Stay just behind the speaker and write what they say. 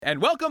And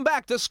welcome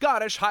back to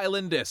Scottish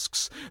Highland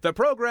Discs, the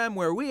program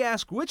where we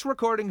ask which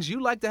recordings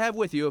you'd like to have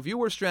with you if you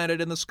were stranded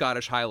in the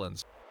Scottish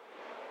Highlands.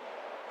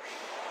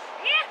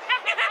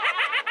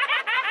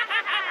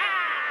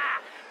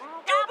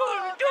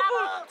 Double,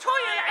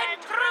 toil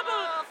and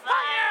trouble,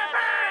 fire,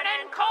 burn,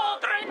 and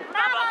cauldron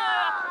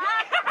bubble.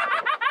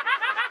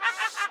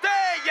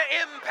 Stay, ye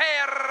imperfect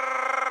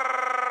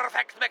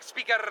Mac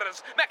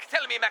speakers, Mac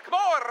tell me Mac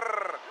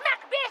more.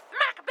 Macbeth,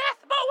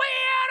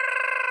 beware!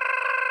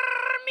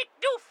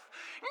 Macdoof,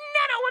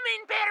 none of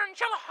women bairn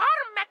shall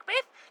harm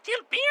Macbeth till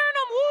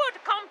Birnam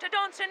Wood come to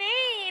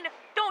Dunsinane,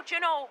 don't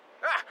you know?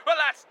 Well,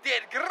 that's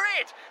dead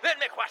great. Then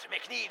make what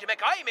make need,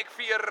 make I make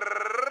fear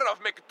of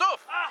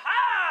Macduff.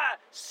 Aha!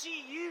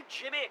 See you,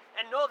 Jimmy,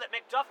 and know that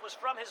Macduff was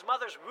from his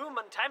mother's womb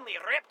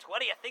untimely ripped. What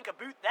do you think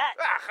about that?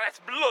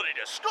 That's bloody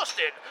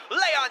disgusting.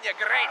 Lay on your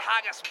great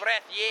haggis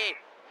breath, ye.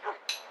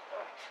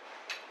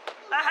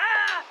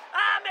 Aha!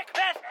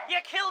 Macbeth, you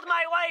killed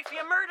my wife,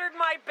 you murdered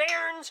my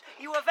bairns,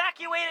 you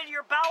evacuated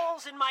your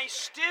bowels in my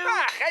stew.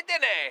 I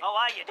didn't. Oh,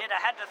 you did. I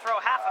had to throw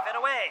half of it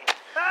away.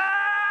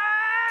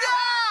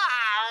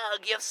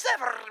 You've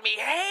severed me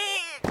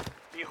head.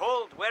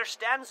 Behold, where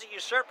stands the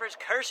usurper's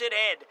cursed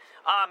head.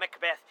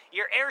 Macbeth,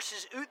 your erse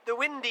is out the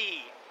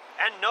windy.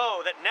 And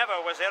know that never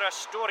was there a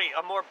story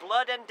of more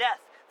blood and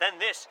death than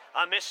this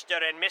of Mr.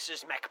 and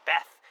Mrs.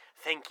 Macbeth.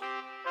 Thank you.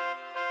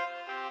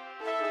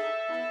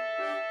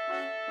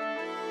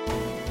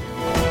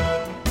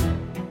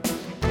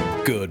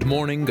 Good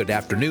morning, good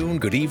afternoon,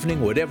 good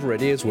evening, whatever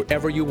it is,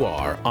 wherever you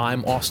are.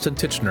 I'm Austin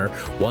Titchener,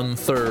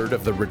 1/3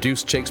 of the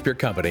Reduced Shakespeare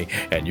Company,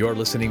 and you're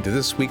listening to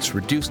this week's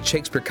Reduced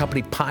Shakespeare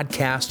Company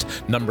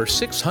podcast, number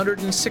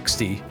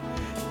 660,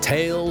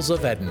 Tales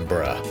of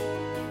Edinburgh.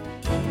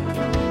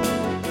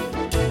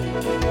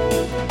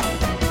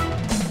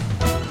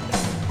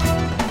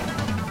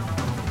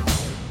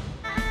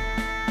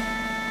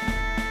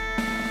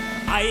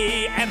 I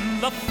am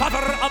the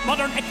father of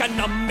modern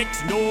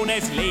economics, known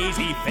as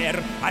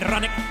laissez-faire.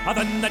 Ironic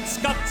than that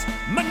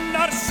Scotsmen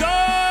are so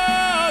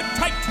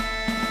tight.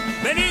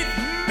 Beneath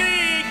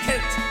me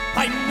kilt,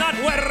 I'm not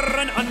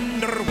wearing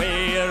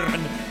underwear.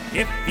 And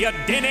if you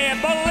dinna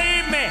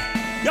believe me,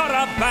 you're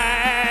a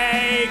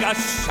bag of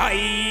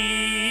shite.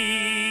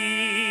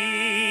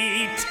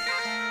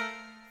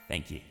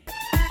 Thank you.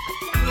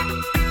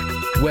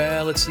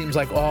 Well, it seems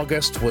like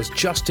August was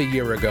just a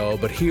year ago,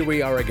 but here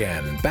we are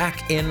again,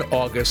 back in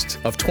August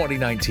of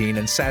 2019,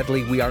 and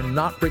sadly, we are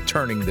not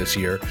returning this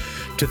year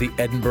to the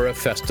Edinburgh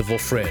Festival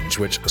Fringe,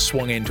 which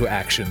swung into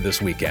action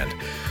this weekend.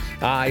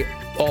 I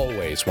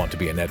always want to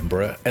be in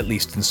Edinburgh, at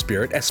least in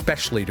spirit,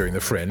 especially during the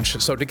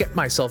Fringe. So to get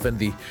myself in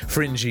the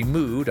fringy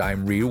mood,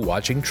 I'm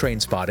re-watching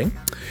Trainspotting.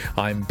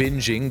 I'm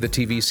binging the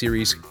TV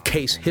series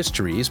Case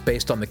Histories,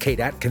 based on the Kate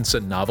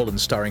Atkinson novel and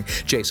starring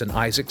Jason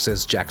Isaacs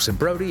as Jackson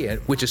Brodie,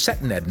 which is set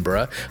in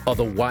Edinburgh,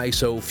 although why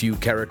so few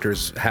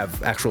characters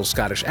have actual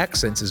Scottish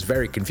accents is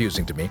very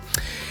confusing to me.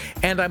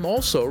 And I'm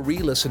also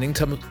re-listening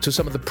to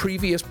some of the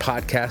previous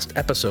podcast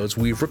episodes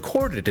we've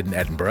recorded in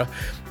Edinburgh,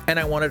 and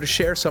I wanted to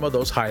share some of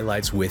those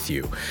highlights with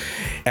you.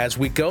 As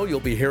we go,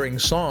 you'll be hearing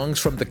songs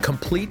from the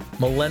Complete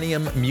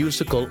Millennium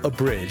Musical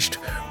Abridged,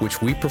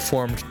 which we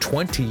performed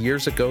 20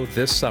 years ago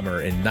this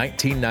summer in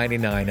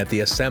 1999 at the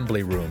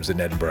Assembly Rooms in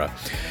Edinburgh.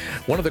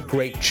 One of the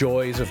great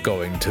joys of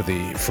going to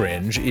the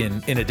Fringe,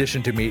 in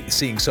addition to me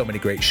seeing so many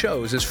great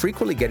shows, is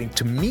frequently getting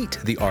to meet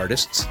the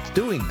artists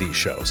doing these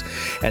shows.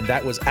 And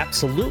that was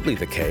absolutely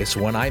the case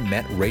when I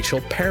met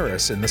Rachel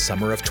Parris in the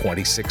summer of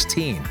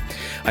 2016.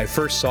 I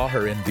first saw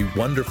her in the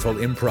wonderful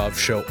improv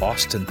show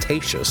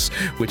Ostentatious,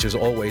 which is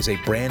always a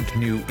brand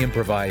new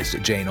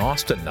improvised Jane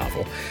Austen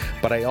novel.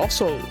 But I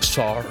also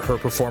saw her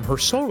perform her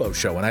solo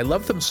show, and I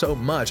loved them so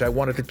much I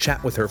wanted to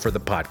chat with her for the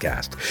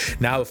podcast.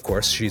 Now, of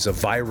course, she's a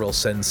viral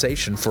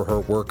sensation for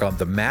her work on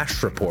The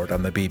MASH Report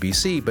on the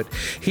BBC, but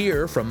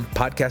here from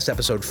podcast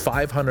episode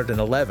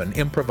 511,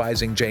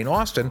 Improvising Jane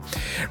Austen,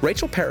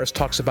 Rachel Parris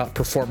talks about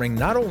performing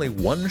not only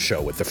one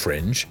show at the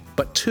Fringe,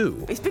 but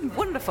two. It's been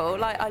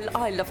wonderful.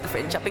 I love the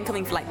Fringe. I've been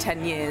coming for like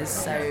 10 years,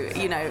 so,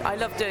 I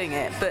love doing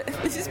it, but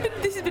this has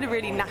been a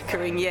really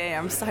knackering year.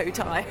 I'm so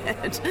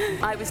tired.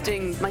 I was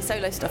doing my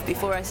solo stuff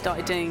before I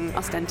started doing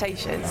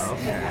Ostentatious.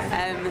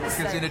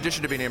 Because in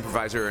addition to being an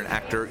improviser and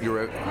actor,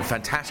 you're a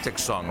fantastic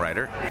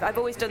songwriter. I've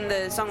always done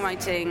the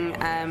songwriting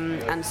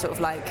and sort of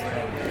like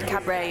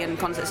cabaret and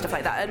concert stuff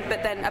like that.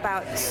 But then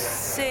about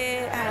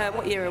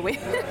what year are we?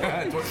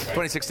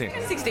 2016.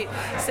 2016.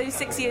 So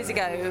 6 years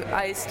ago,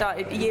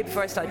 a year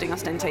before I started doing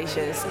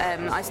Ostentatious,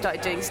 I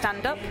started doing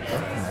stand-up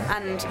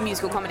and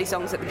musical comedy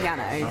songs at the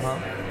piano.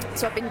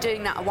 So I've been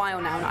doing that a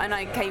while now, and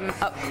I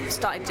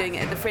started doing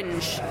it at the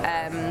Fringe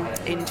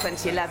in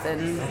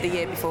 2011, the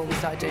year before we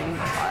started doing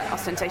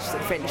Ostentatious at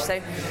the Fringe. So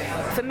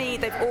for me,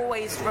 they've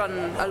always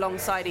run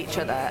alongside each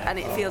other, and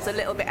it feels a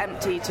little bit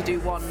empty to do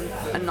one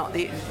and not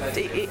the.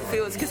 It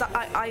feels, because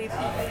I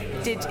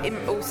did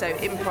also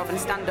improv and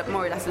stand-up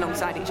more or less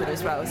alongside each other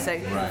as well. So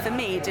for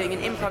me, doing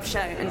an improv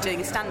show and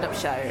doing a stand-up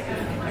show,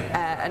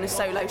 and a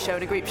solo show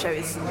and a group show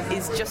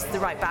is just the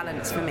right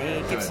balance for me.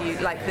 It gives you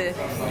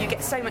you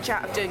get so much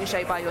out of doing a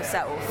show by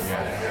yourself.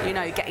 You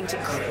know, getting to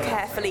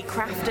carefully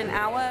craft an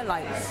hour,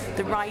 like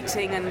the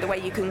writing and the way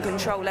you can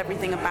control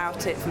everything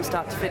about it from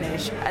start to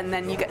finish, and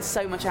then you get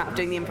so much out of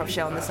doing the improv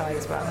show on the side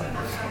as well.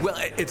 Well,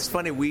 it's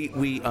funny.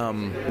 We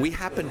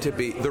happened to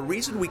be the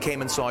reason we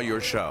came and saw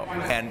your show,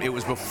 and it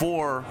was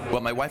before.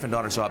 Well, my wife and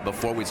daughter saw it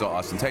before we saw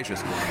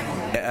Ostentatious.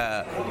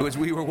 It was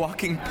we were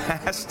walking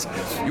past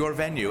your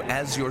venue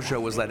as your show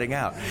was letting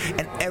out,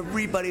 and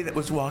everybody that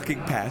was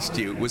walking past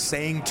you was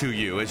saying to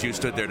you as you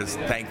stood there to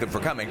thank them for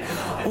coming,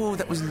 "Oh,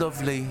 that was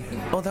lovely.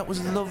 Oh, that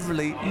was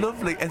lovely,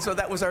 lovely." And so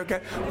that was our.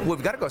 Well,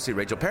 we've got to go see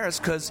Rachel Parris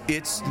because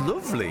it's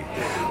lovely.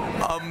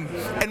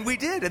 And we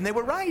did, and they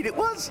were right. It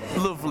was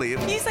lovely.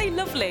 You say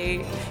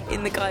lovely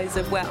in the guise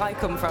of where I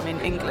come from in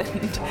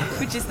England,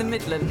 which is the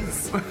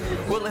Midlands.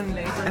 Well,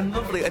 and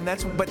lovely, and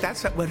that's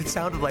what it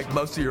sounded like.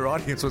 Most of your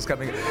audience was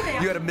coming.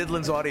 You had a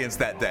Midlands audience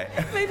that day.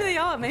 Maybe they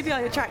are. Maybe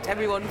I attract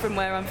everyone from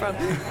where I'm from.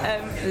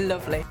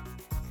 Lovely.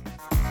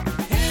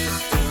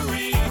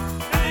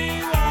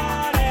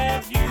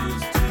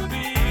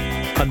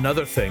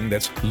 Another thing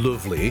that's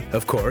lovely,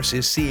 of course,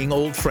 is seeing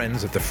old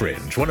friends at the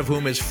Fringe, one of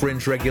whom is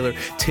Fringe regular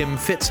Tim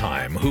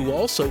Fitzhigham, who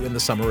also in the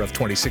summer of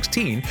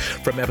 2016,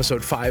 from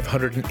episode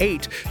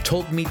 508,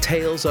 told me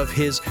tales of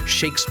his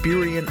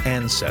Shakespearean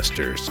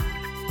ancestors.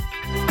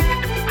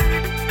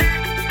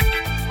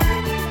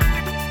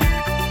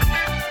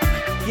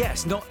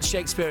 Yes, not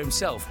Shakespeare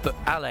himself, but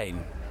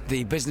Alain,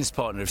 the business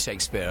partner of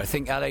Shakespeare. I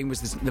think Alain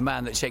was the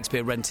man that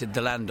Shakespeare rented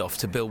the land off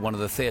to build one of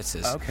the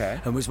theatres. Okay.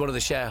 And was one of the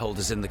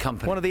shareholders in the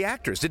company. One of the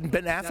actors. Didn't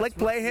Ben Affleck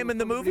play him in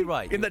the movie?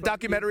 Right. In the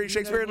documentary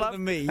Shakespeare in Love?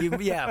 Than me.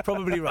 Yeah,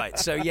 probably right.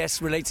 So,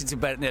 yes, related to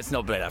Ben... No, it's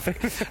not Ben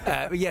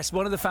Affleck. Yes,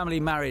 one of the family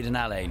married an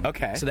Alain.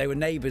 Okay. So they were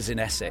neighbours in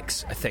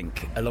Essex, I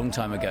think, a long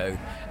time ago.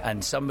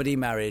 And somebody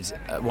married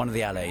one of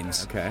the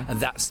Alains. Okay. And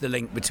that's the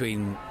link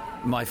between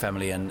my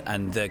family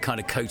and the kind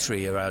of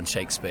coterie around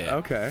Shakespeare.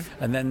 Okay.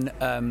 And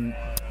then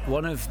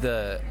one of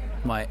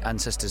my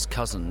ancestors'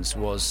 cousins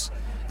was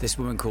this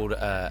woman called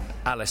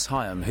Alice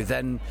Higham, who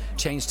then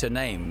changed her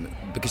name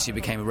because she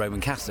became a Roman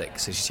Catholic.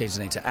 So she changed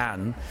her name to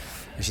Anne,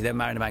 and she then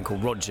married a man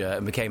called Roger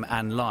and became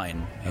Anne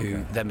Lyne,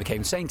 who then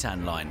became Saint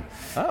Anne Lyne.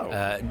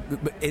 Oh.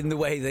 In the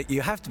way that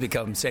you have to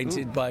become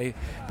sainted by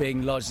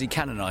being largely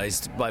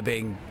canonised, by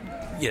being,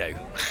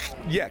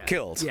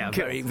 killed. Yeah,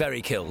 very,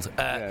 very killed.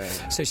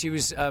 So she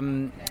was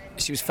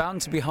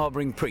found to be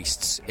harbouring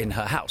priests in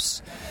her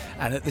house,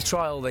 and at the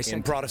trial they said...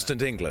 In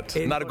Protestant England.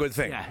 Not a good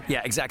thing.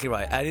 Yeah, exactly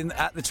right. And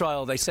at the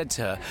trial they said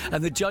to her,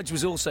 and the judge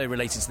was also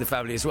related to the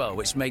family as well,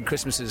 which made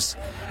Christmases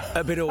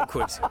a bit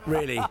awkward,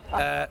 really.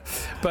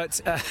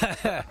 But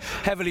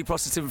heavily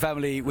Protestant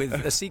family with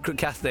a secret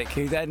Catholic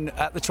who then,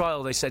 at the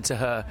trial, they said to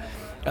her,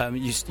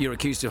 you're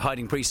accused of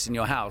hiding priests in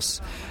your house.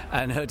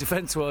 And her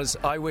defence was,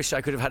 I wish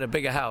I could have had a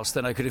bigger house,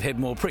 then I could have hid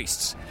more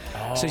priests.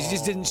 Oh. So she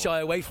just didn't shy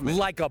away from it.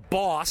 Like a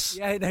boss.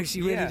 Yeah, no,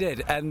 she really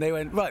did. And they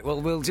went, right,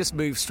 well, we'll just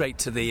move straight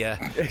to the...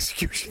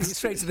 execution.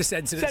 Straight to the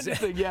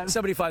sentence.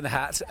 Somebody find the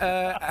hat.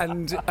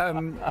 And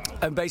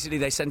basically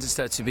they sentenced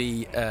her to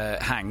be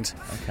hanged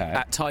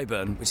at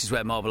Tyburn, which is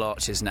where Marble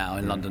Arch is now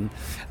in London.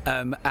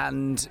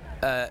 And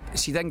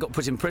she then got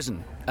put in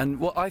prison. And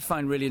what I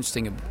find really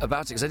interesting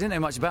about it, because I didn't know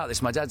much about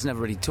this, my dad's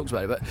never really talked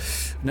about it, but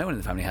no one in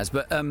the family has,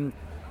 but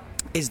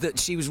is that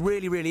she was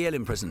really, really ill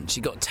in prison.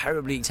 She got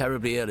terribly,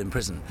 terribly ill in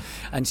prison.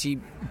 And she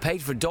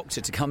paid for a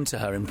doctor to come to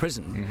her in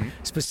prison,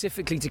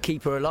 specifically to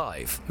keep her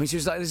alive. I mean, she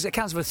was like, there's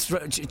accounts of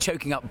her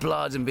choking up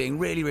blood and being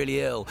really,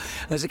 really ill.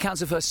 And there's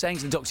accounts of her saying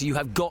to the doctor, you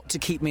have got to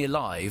keep me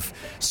alive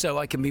so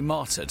I can be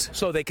martyred.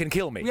 So they can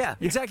kill me. Yeah,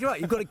 exactly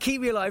right. You've got to keep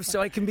me alive so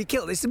I can be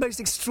killed. It's the most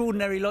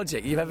extraordinary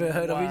logic you've ever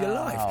heard of in your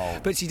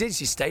life. But she did.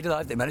 She stayed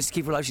alive. They managed to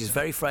keep her alive. She was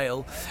very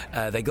frail.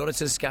 They got her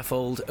to the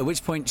scaffold, at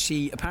which point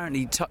she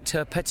apparently tucked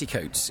her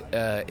petticoats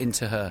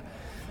into her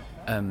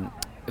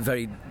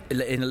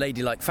in a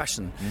ladylike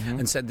fashion,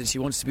 and said that she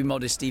wanted to be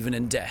modest even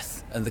in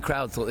death. And the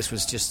crowd thought this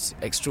was just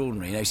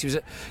extraordinary. You know, she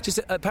was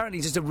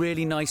apparently just a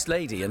really nice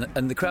lady,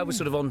 and the crowd was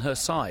sort of on her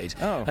side.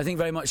 Oh. I think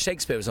very much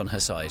Shakespeare was on her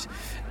side,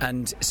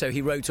 and so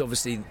he wrote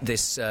obviously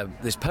this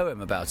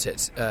poem about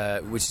it,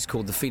 which is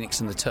called "The Phoenix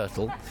and the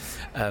Turtle."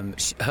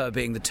 Her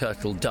being the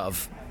turtle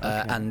dove.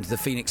 And the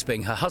phoenix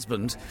being her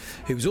husband,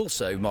 who was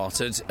also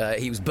martyred.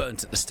 He was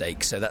burnt at the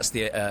stake, so that's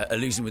the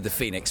allusion with the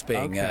phoenix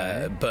being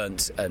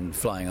burnt and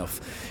flying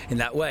off in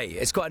that way.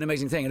 It's quite an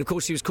amazing thing. And of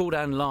course, she was called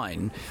Anne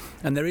Lyne,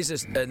 and there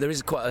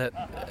is quite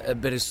a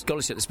bit of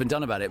scholarship that's been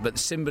done about it. But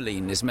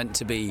Cymbeline is meant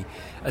to be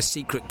a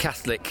secret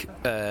Catholic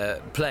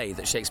play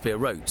that Shakespeare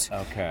wrote,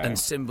 and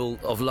Symbol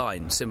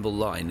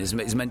Line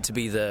is meant to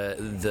be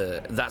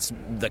that's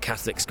the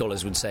Catholic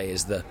scholars would say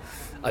is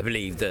I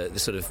believe the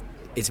sort of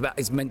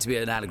it's meant to be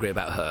an allegory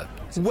about her.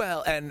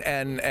 Well,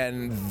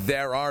 and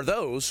there are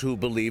those who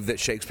believe that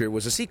Shakespeare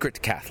was a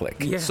secret Catholic.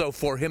 Yeah. So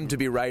for him to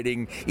be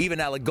writing even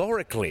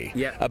allegorically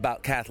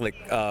about Catholic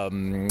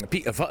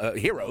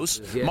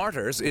heroes,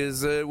 martyrs,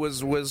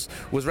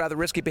 was rather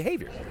risky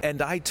behavior.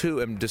 And I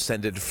too am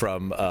descended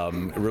from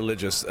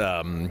religious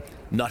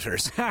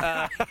nutters.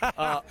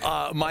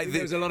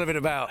 There's a lot of it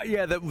about.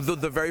 Yeah,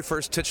 the very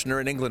first Titchener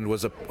in England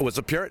was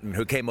a Puritan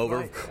who came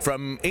over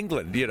from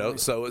England.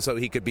 So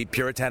he could be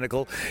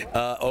puritanical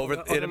on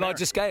a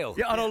larger scale.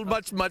 Yeah, on a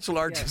much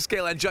larger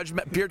scale, and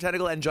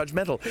puritanical and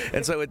judgmental.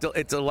 And so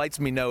it delights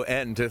me no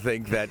end to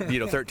think that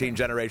 13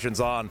 generations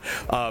on,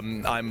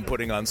 I'm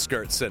putting on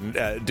skirts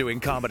and doing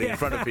comedy in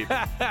front of people.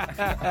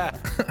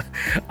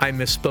 I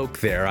misspoke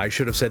there. I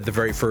should have said the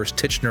very first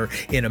Titchener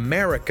in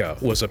America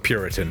was a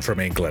Puritan from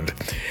England.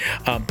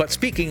 But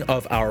speaking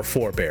of our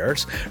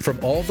forebears, from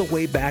all the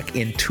way back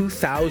in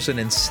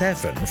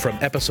 2007, from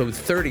episode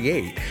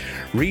 38,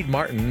 Reed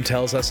Martin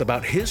tells us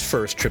about his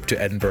first trip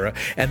to Edinburgh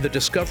and the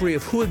discovery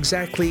of who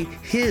exactly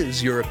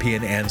his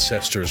European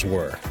ancestors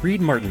were.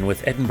 Reed Martin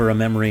with Edinburgh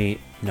Memory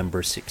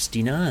number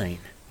 69.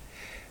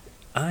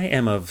 I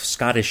am of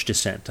Scottish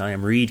descent. I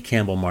am Reed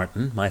Campbell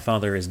Martin. My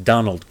father is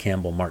Donald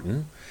Campbell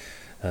Martin.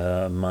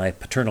 My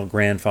paternal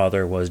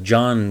grandfather was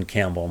John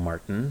Campbell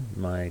Martin.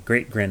 My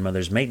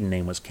great-grandmother's maiden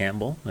name was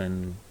Campbell,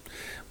 and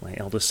my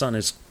eldest son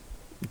is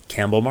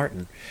Campbell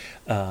Martin.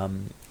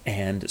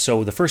 And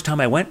so the first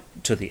time I went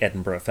to the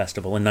Edinburgh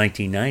Festival in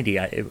 1990,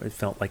 it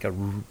felt like a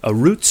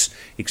roots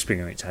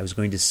experience. I was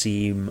going to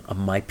see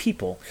my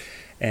people.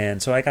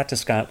 And so I got to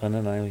Scotland,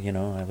 and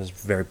I was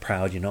very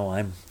proud.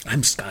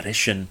 I'm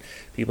Scottish, and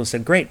people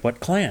said, "Great, what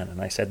clan?"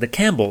 And I said, "The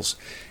Campbells."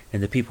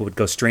 And the people would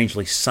go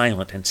strangely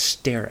silent and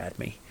stare at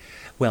me.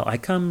 Well, I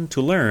come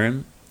to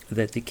learn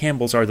that the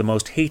Campbells are the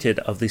most hated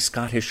of the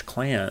Scottish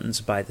clans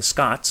by the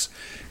Scots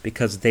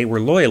because they were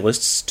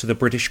loyalists to the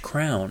British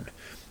Crown.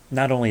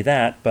 Not only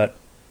that, but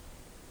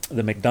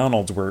the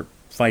MacDonalds were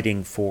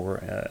fighting for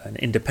an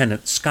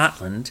independent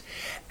Scotland,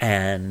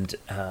 and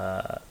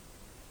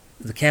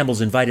the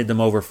Campbells invited them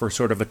over for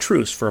sort of a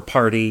truce, for a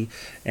party,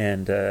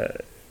 and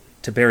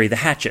to bury the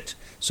hatchet,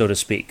 so to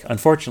speak.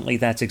 Unfortunately,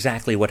 that's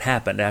exactly what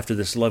happened. After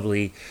this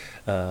lovely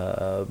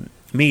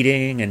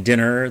meeting and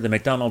dinner, the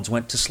MacDonalds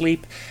went to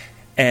sleep,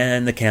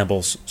 and the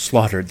Campbells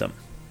slaughtered them.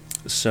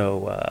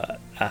 So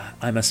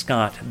I'm a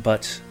Scot,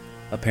 but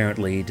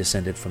apparently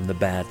descended from the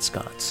bad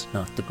Scots,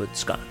 not the good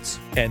Scots.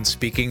 And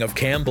speaking of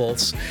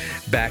Campbells,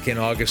 back in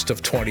August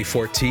of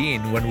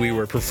 2014, when we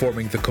were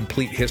performing the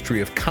Complete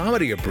History of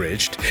Comedy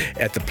Abridged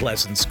at the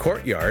Pleasance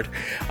Courtyard,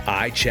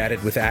 I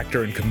chatted with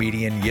actor and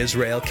comedian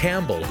Yisrael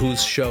Campbell,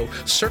 whose show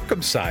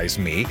Circumcise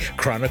Me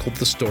chronicled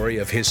the story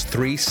of his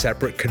 3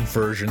 separate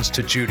conversions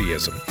to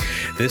Judaism.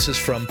 This is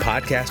from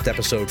podcast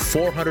episode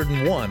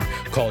 401,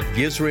 called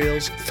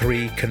Yisrael's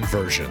 3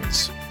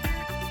 Conversions.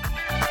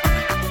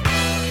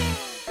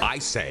 I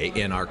say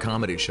in our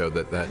comedy show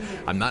that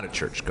I'm not a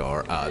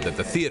churchgoer, that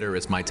the theater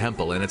is my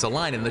temple, and it's a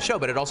line in the show,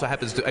 but it also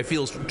it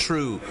feels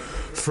true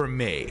for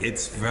me.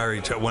 It's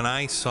very true. When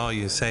I saw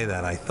you say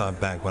that, I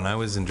thought back when I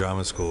was in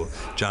drama school,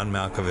 John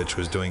Malkovich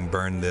was doing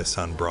Burn This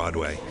on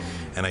Broadway,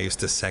 and I used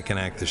to second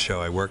act the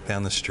show. I worked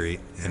down the street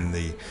in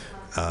the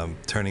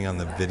turning on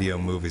the video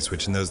movies,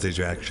 which in those days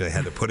you actually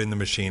had to put in the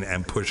machine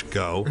and push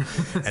go,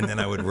 and then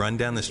I would run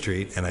down the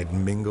street and I'd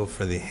mingle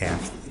for the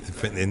half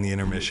in the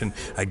intermission.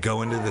 I'd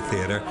go into the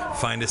theater,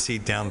 find a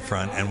seat down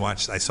front, and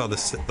watch. I saw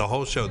the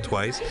whole show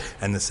twice,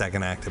 and the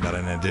second act about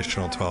an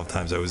additional 12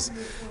 times.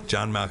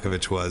 John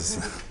Malkovich was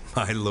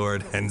my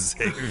Lord and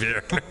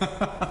Savior.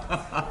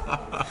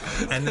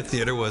 And the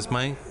theater was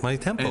my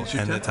temple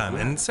at the time.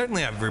 And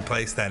certainly I've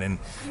replaced that in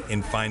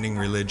finding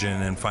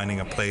religion and finding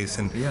a place.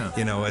 And,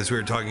 as we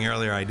were talking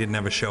earlier, I didn't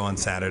have a show on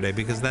Saturday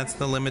because that's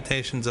the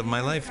limitations of my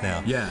life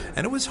now. Yeah.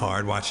 And it was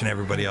hard watching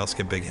everybody else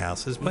get big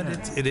houses, but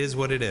it is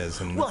what it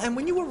is. And and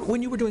when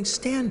you were doing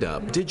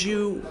stand-up,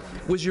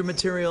 was your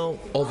material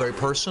all very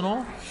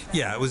personal?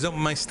 Yeah, it was.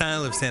 My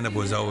style of stand-up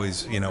was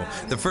always,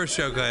 the first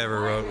joke I ever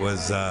wrote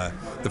was,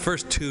 the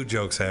first 2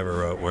 jokes I ever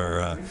wrote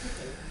were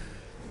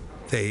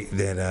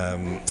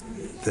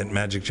that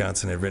Magic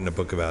Johnson had written a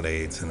book about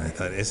AIDS, and I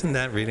thought, isn't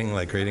that reading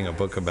a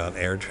book about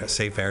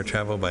safe air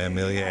travel by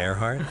Amelia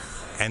Earhart?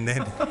 And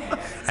then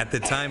at the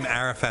time,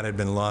 Arafat had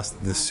been lost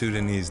in the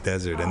Sudanese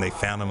desert, and they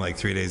found him like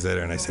 3 days later.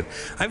 And I said,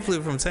 I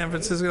flew from San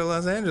Francisco to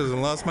Los Angeles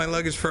and lost my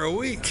luggage for a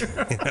week.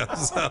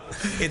 So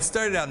it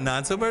started out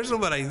not so personal,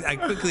 but I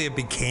quickly it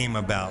became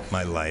about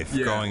my life,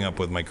 growing up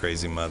with my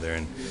crazy mother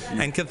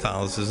and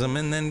Catholicism,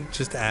 and then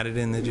just added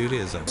in the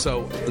Judaism.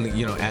 So,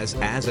 as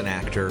an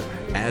actor,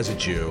 as a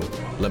Jew,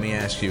 let me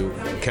ask you,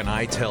 can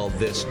I tell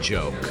this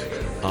joke?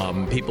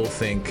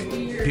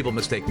 People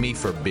mistake me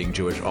for being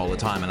Jewish all the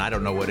time, and I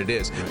don't know what it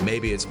is.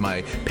 Maybe it's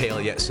my pale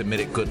yet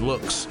Semitic good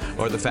looks,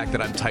 or the fact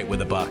that I'm tight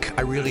with a buck.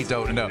 I really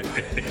don't know.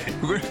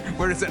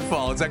 Where does that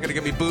fall? Is that going to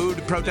get me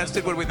booed,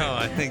 protested? What do we think? No,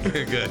 I think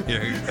you're good.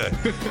 You're good.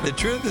 The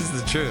truth is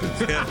the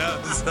truth.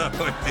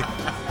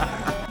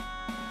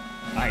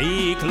 I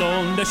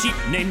cloned a sheep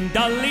named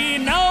Dolly,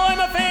 now I'm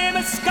a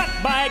famous Scot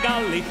by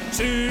golly.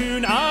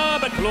 Soon I'll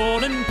be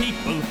cloning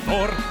people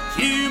for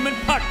human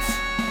parts.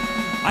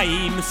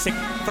 I'm sick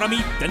from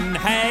eating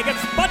haggis,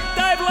 but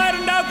I've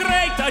learned how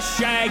great a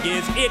shag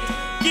is. It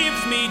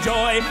gives me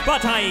joy,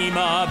 but I'm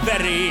a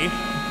very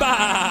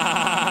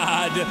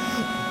bad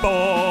boy.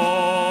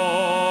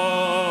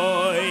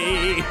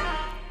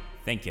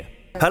 Thank you.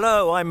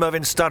 Hello, I'm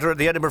Mervyn Stutter at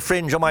the Edinburgh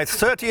Fringe on my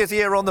 30th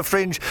year on the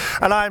Fringe,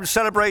 and I'm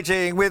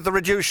celebrating with the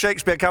Reduced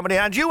Shakespeare Company,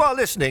 and you are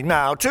listening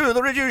now to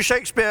the Reduced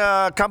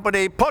Shakespeare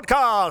Company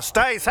podcast.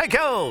 Hey, thank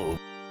you!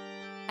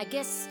 I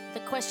guess the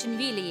question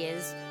really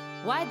is,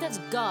 why does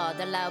God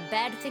allow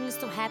bad things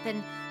to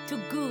happen to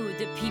good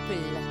people?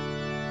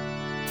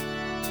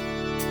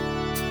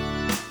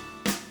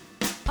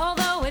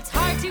 Although it's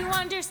hard to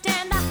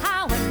understand the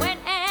how and when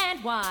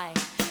and why,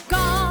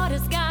 God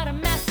has got a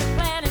master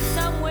plan and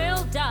some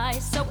will die.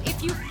 So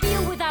if you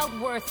feel without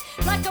worth,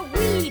 like a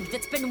weed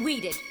that's been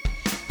weeded,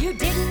 you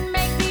didn't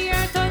make the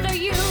earth or the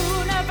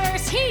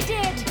universe, He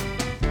did.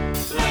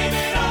 Blame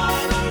it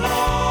on the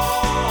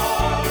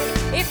Lord.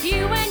 If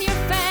you and your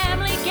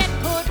family get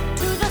put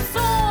to the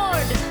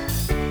sword,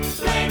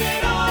 Blame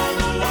it on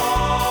the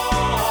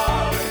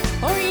Lord.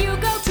 or you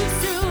go too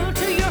soon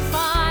to your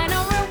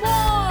final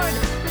reward.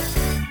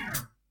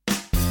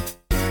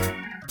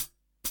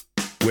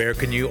 Where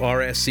can you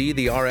RSC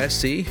the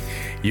RSC?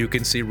 You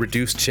can see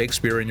Reduced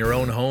Shakespeare in your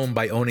own home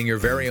by owning your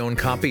very own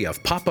copy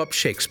of Pop-Up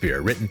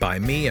Shakespeare, written by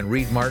me and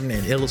Reed Martin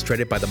and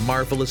illustrated by the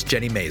marvelous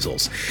Jenny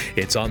Maisels.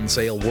 It's on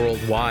sale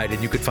worldwide,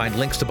 and you can find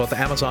links to both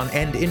Amazon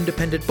and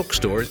independent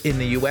bookstores in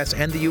the US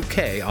and the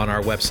UK on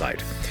our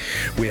website.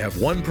 We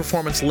have one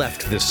performance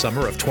left this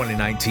summer of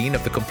 2019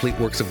 of the complete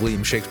works of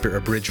William Shakespeare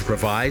abridged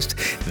revised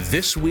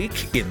this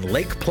week in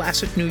Lake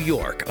Placid, New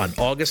York on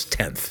August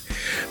 10th.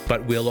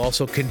 But we'll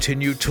also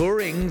continue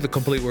touring the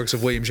complete works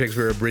of William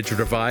Shakespeare abridged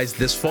revised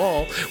this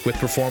fall with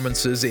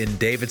performances in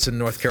Davidson,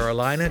 North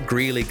Carolina,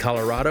 Greeley,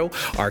 Colorado,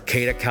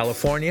 Arcata,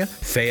 California,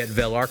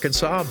 Fayetteville,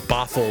 Arkansas,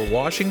 Bothell,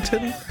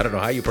 Washington, I don't know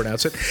how you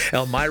pronounce it,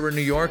 Elmira,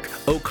 New York,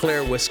 Eau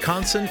Claire,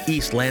 Wisconsin,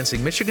 East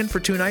Lansing, Michigan for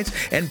 2 nights,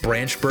 and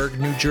Branchburg,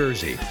 New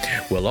Jersey.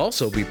 We'll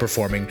also be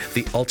performing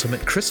the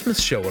Ultimate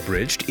Christmas Show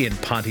abridged in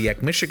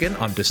Pontiac, Michigan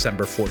on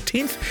December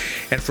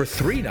 14th, and for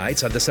 3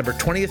 nights on December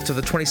 20th to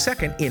the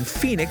 22nd in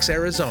Phoenix,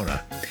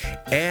 Arizona.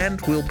 And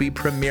we'll be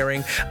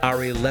premiering our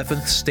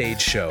 11th stage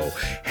show,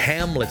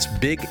 Hamlet's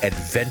Big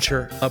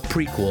Adventure, a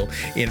prequel,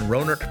 in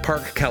Rohnert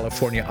Park,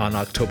 California on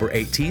October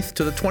 18th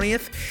to the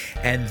 20th,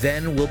 and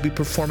then we'll be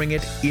performing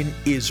it in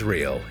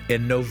Israel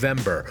in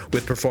November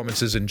with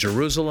performances in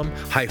Jerusalem,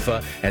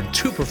 Haifa, and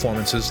 2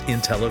 performances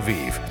in Tel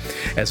Aviv.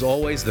 As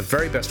always, the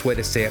very best way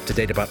to stay up to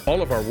date about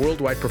all of our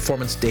worldwide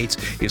performance dates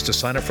is to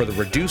sign up for the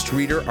Reduced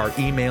Reader, our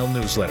email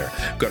newsletter.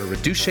 Go to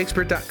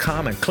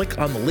reducedshakespeare.com and click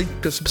on the link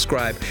to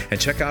subscribe, and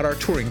check out our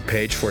touring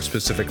page for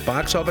specific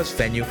box office,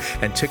 venue,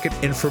 and ticket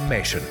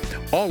information.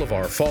 All of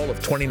our fall of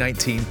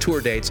 2019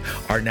 tour dates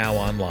are now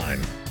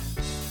online.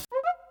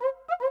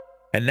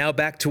 And now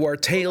back to our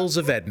Tales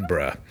of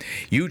Edinburgh.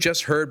 You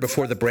just heard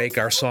before the break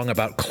our song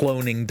about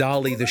cloning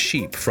Dolly the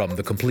sheep from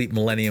the Complete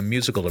Millennium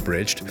Musical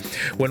abridged.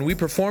 When we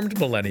performed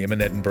Millennium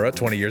in Edinburgh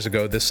 20 years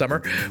ago this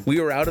summer,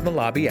 we were out in the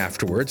lobby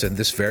afterwards, and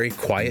this very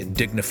quiet,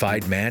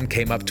 dignified man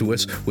came up to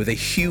us with a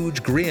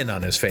huge grin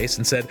on his face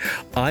and said,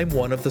 "I'm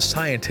one of the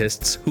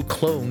scientists who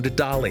cloned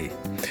Dolly."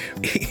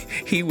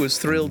 He was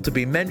thrilled to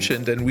be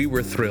mentioned, and we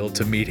were thrilled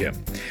to meet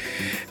him.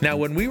 Now,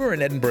 when we were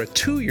in Edinburgh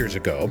 2 years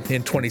ago,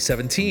 in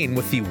 2017,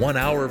 with the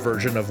 1-hour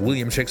version of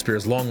William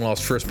Shakespeare's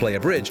long-lost first play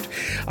abridged,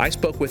 I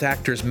spoke with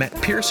actors Matt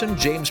Pearson,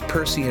 James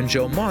Percy, and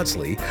Joe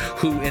Maudsley,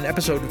 who in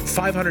episode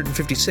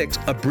 556,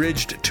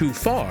 Abridged Too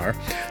Far,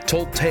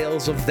 told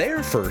tales of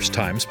their first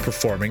times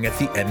performing at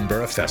the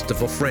Edinburgh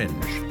Festival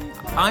Fringe.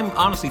 I'm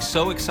honestly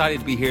so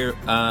excited to be here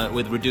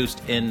with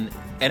Reduced in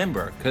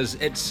Edinburgh, because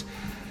it's...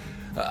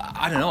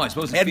 I don't know, I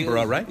suppose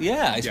Edinburgh, right?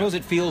 Yeah, I suppose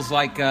it feels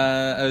like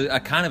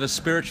a kind of a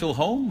spiritual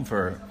home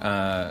for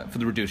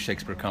the Reduced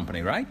Shakespeare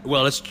Company, right?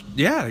 Well,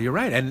 yeah, you're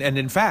right. And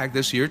in fact,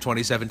 this year,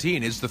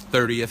 2017, is the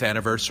 30th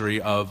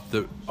anniversary of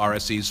the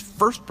RSC's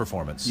first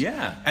performance.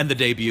 Yeah. And the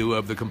debut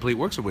of the complete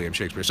works of William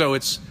Shakespeare. So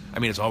it's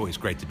always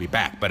great to be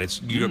back, but it's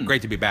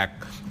great to be back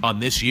on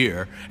this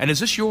year. And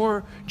is this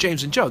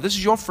James and Joe, this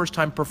is your first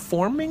time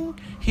performing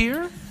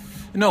here?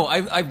 No,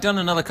 I've done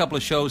another couple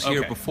of shows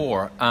here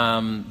before,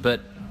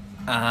 but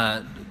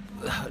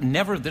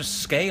never this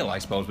scale, I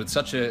suppose, with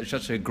such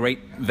a great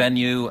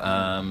venue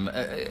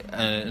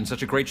and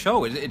such a great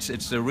show.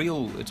 It's a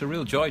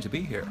real joy to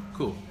be here.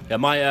 Cool.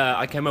 Yeah,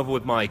 I came over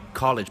with my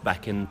college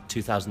back in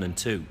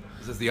 2002.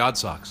 Is this the Odd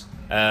Sox?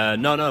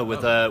 No,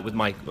 with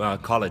my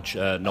college,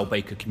 Noel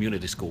Baker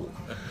Community School.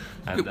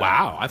 And,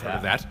 wow, I've heard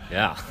of that.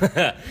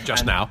 Yeah.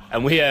 Just now.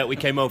 And we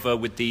came over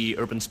with the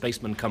Urban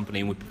Spaceman Company,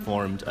 and we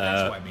performed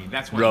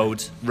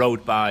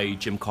Road by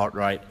Jim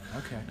Cartwright.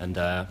 Okay. And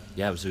it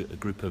was a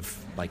group of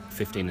like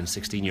 15 and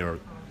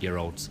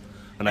 16-year-olds.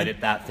 And I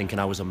did that thinking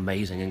I was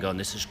amazing and going,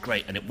 this is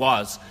great. And it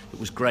was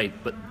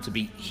great. But to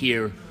be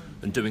here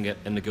doing it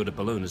in the Gilded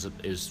Balloon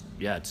is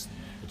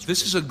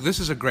This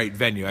is a great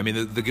venue. I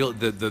mean,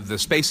 the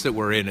space that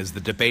we're in is the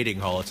debating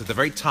hall. It's at the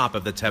very top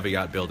of the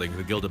Teviot building,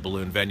 the Gilded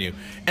Balloon venue,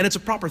 and it's a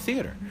proper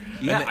theater.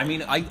 Yeah, I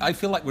mean, I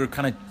feel like we're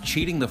kind of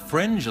cheating the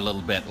Fringe a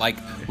little bit. Like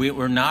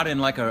we're not in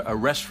like a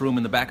restroom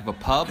in the back of a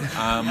pub.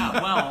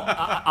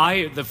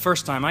 The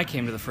first time I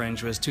came to the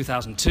Fringe was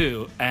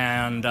 2002,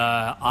 and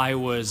I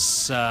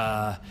was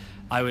 12.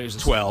 I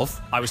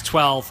was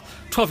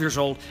 12 years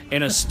old,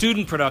 in a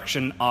student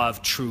production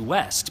of True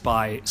West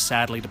by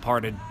sadly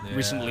departed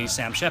recently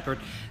Sam Shepard.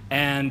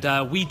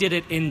 And we did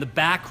it in the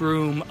back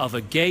room of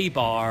a gay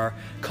bar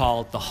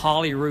called the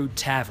Holyrood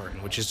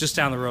Tavern, which is just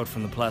down the road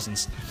from the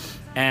Pleasance.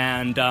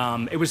 And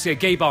it was a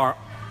gay bar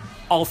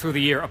all through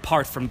the year,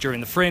 apart from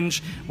during the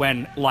Fringe,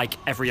 when, like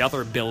every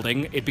other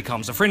building, it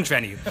becomes a Fringe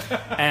venue.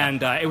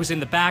 And it was in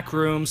the back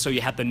room, so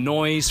you had the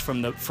noise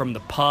from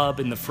the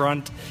pub in the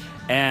front.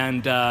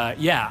 And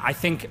I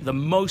think the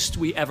most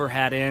we ever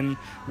had in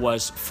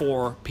was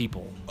 4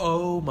 people.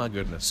 Oh my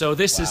goodness! So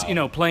this is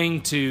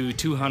playing to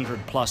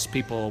 200 plus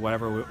people,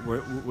 whatever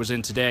was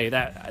in today.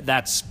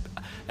 That's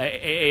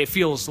it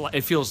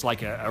feels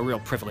like a real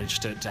privilege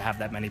to have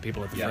that many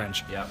people at the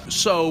Fringe. Yeah.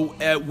 So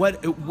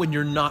when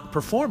you're not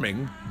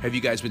performing, have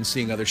you guys been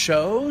seeing other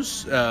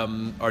shows?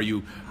 Are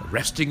you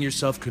resting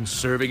yourself,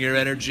 conserving your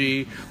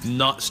energy,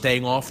 not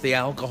staying off the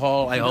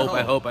alcohol? I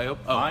hope.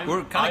 Oh,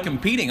 we're kind of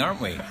competing,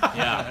 aren't we?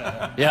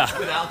 Yeah.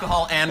 With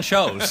alcohol and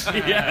shows.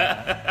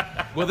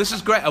 Yeah. Well, this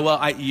is great.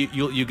 Well,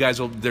 you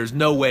guys will. There's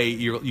no way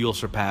you'll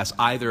surpass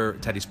either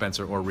Teddy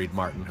Spencer or Reed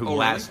Martin, who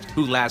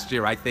last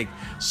year I think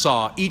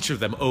saw each of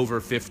them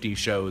over 50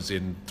 shows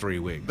in 3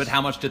 weeks. But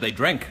how much did they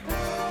drink?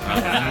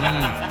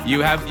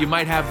 You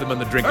might have them in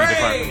the drinking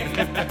department.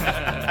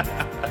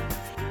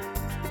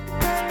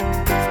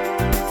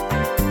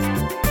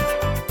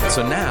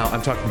 So now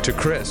I'm talking to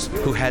Chris,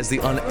 who has the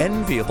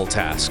unenviable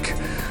task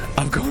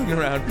of going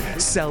around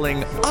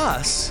selling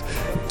us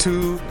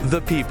to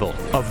the people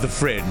of the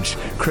Fringe.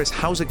 Chris,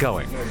 how's it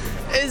going?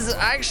 It's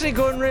actually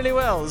going really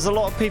well. There's a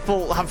lot of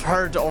people have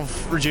heard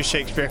of Reduced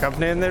Shakespeare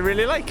Company and they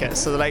really like it.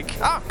 So they're like,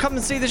 come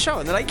and see the show.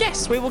 And they're like,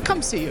 yes, we will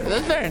come see you.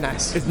 That's very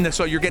nice.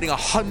 So you're getting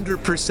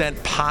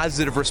 100%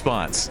 positive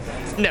response?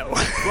 No.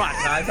 What?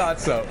 I thought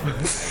so.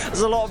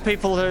 There's a lot of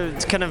people who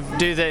kind of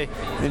do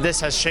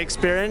this has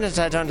Shakespeare in it,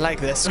 I don't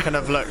like this kind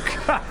of look.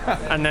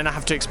 And then I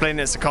have to explain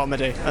it's a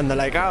comedy. And they're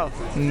like, oh,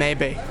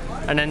 maybe.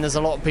 And then there's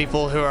a lot of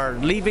people who are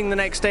leaving the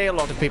next day, a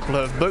lot of people who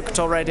have booked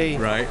already.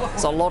 Right.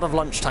 It's a lot of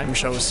lunchtime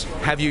shows.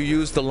 Have you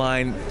used the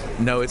line,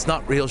 no, it's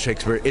not real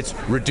Shakespeare, it's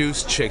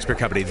Reduced Shakespeare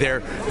Company.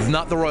 They're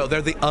not the Royal,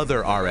 they're the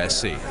other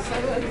RSC.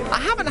 I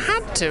haven't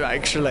had to,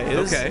 actually.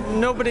 There's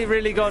nobody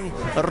really gone,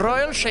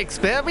 Royal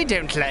Shakespeare, we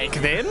don't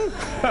like them.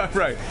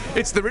 Right.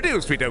 It's the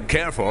Reduced we don't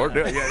care for.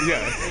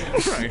 Yeah.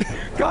 Right.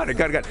 Got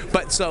it.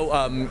 But so,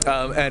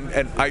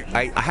 and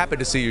I happened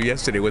to see you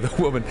yesterday with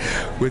a woman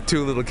with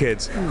 2 little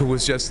kids who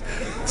was just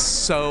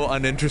so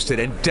uninterested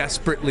and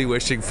desperately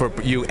wishing for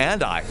you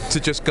and I to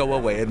just go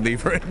away and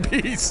leave her in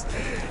peace.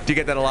 Do you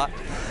get that a lot?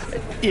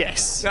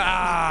 Yes.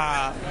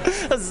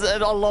 There's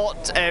a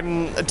lot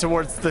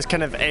towards this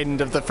kind of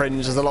end of the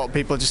Fringe. There's a lot of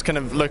people just kind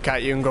of look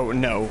at you and go,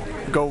 no,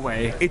 go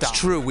away. It's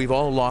true. We've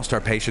all lost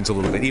our patience a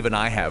little bit. Even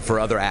I have for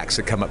other acts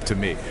that come up to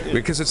me.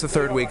 Because it's the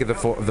 3rd week of the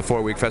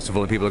 4-week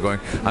festival and people are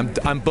going,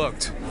 I'm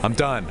booked. I'm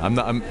done.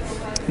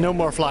 No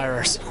more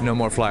flyers. No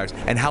more flyers.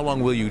 And how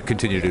long will you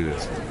continue to do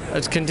this?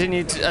 It's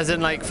continued as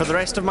in like for the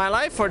rest of my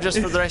life or just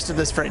for the rest of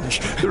this Fringe?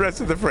 The rest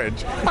of the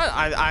Fringe.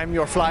 I'm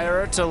your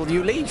flyer till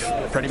you leave,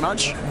 pretty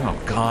much.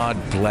 Oh, God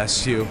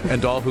bless you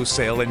and all who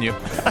sail in you.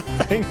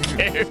 Thank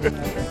you.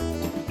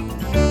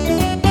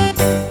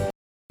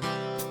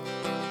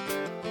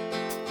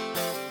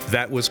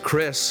 That was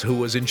Chris, who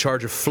was in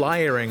charge of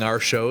flyering our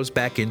shows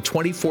back in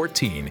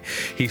 2014.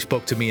 He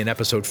spoke to me in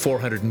episode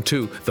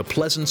 402, The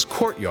Pleasance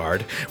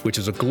Courtyard, which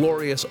is a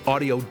glorious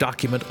audio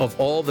document of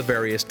all the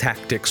various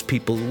tactics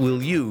people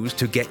will use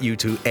to get you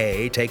to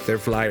A, take their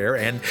flyer,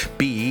 and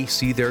B,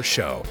 see their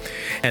show.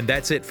 And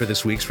that's it for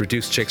this week's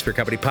Reduced Shakespeare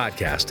Company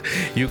podcast.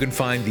 You can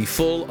find the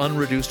full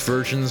unreduced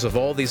versions of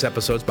all these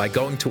episodes by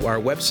going to our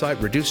website,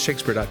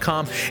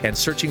 reducedshakespeare.com, and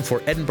searching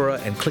for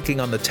Edinburgh and clicking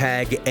on the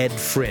tag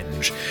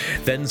EdFringe.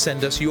 Then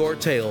send us your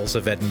tales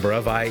of Edinburgh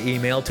via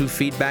email to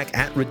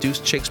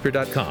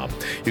feedback@reducedshakespeare.com.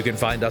 You can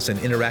find us and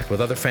interact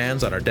with other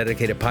fans on our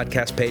dedicated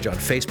podcast page on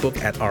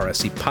Facebook at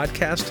RSC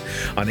Podcast,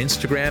 on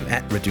Instagram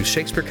at Reduced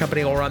Shakespeare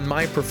Company, or on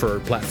my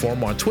preferred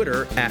platform on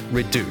Twitter at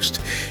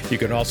Reduced. You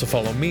can also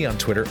follow me on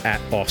Twitter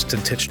at Austin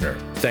Titchener.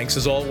 Thanks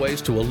as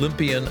always to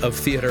Olympian of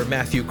Theatre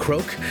Matthew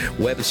Croak,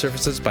 web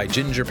services by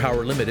Ginger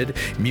Power Limited,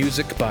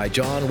 music by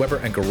John Weber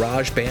and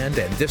Garage Band,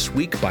 and this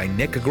week by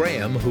Nick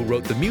Graham, who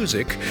wrote the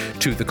music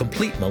to the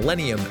Complete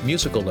Millennium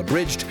Musical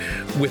Abridged,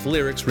 with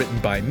lyrics written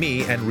by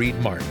me and Reed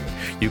Martin.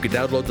 You can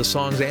download the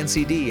songs and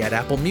CD at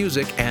Apple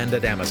Music and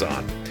at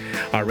Amazon.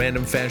 Our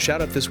random fan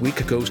shout-out this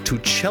week goes to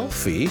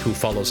Chelsea, who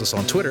follows us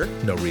on Twitter.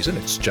 No reason,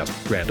 it's just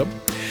random.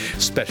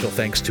 Special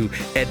thanks to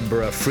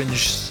Edinburgh Fringe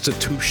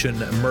institution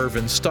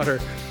Mervyn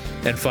Stutter,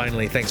 And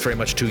finally, thanks very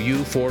much to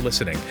you for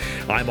listening.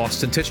 I'm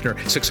Austin Tichenor,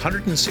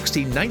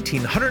 660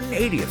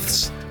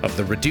 1980ths of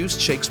the Reduced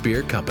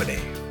Shakespeare Company.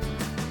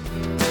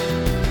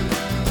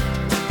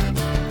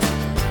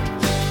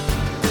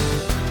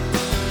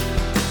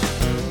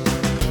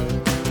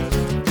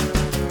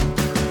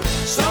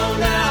 So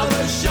now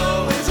the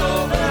show is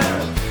over.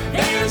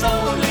 There's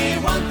only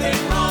one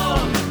thing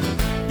wrong.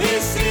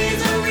 This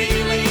is a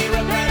really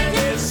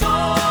repetitive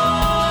song.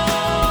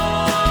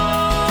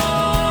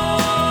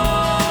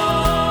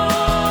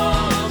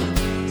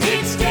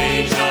 It's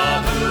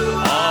deja vu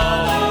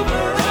all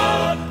over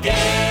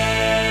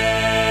again.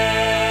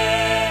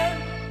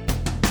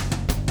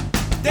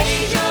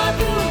 Deja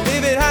vu.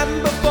 If it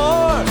happened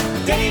before.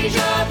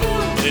 Deja vu.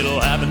 It'll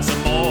happen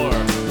some more.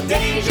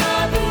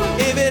 Deja vu.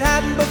 If it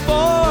happened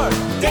before.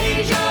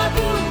 Deja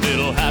vu.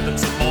 It'll happen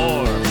some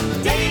more.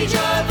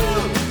 Deja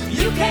vu.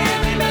 You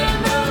can't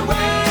remember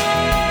when.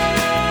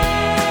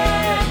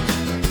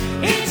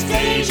 It's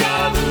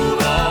deja vu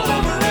all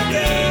over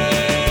again.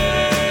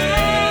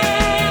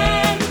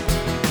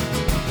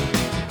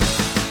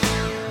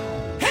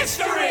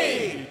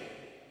 History.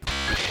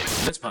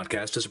 This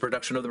podcast is a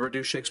production of the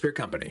Reduced Shakespeare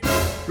Company,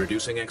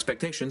 reducing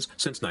expectations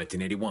since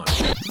 1981.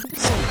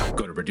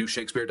 Go to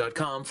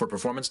reducedshakespeare.com for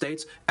performance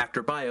dates,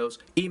 actor bios,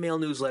 email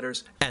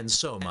newsletters, and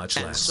so much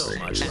less.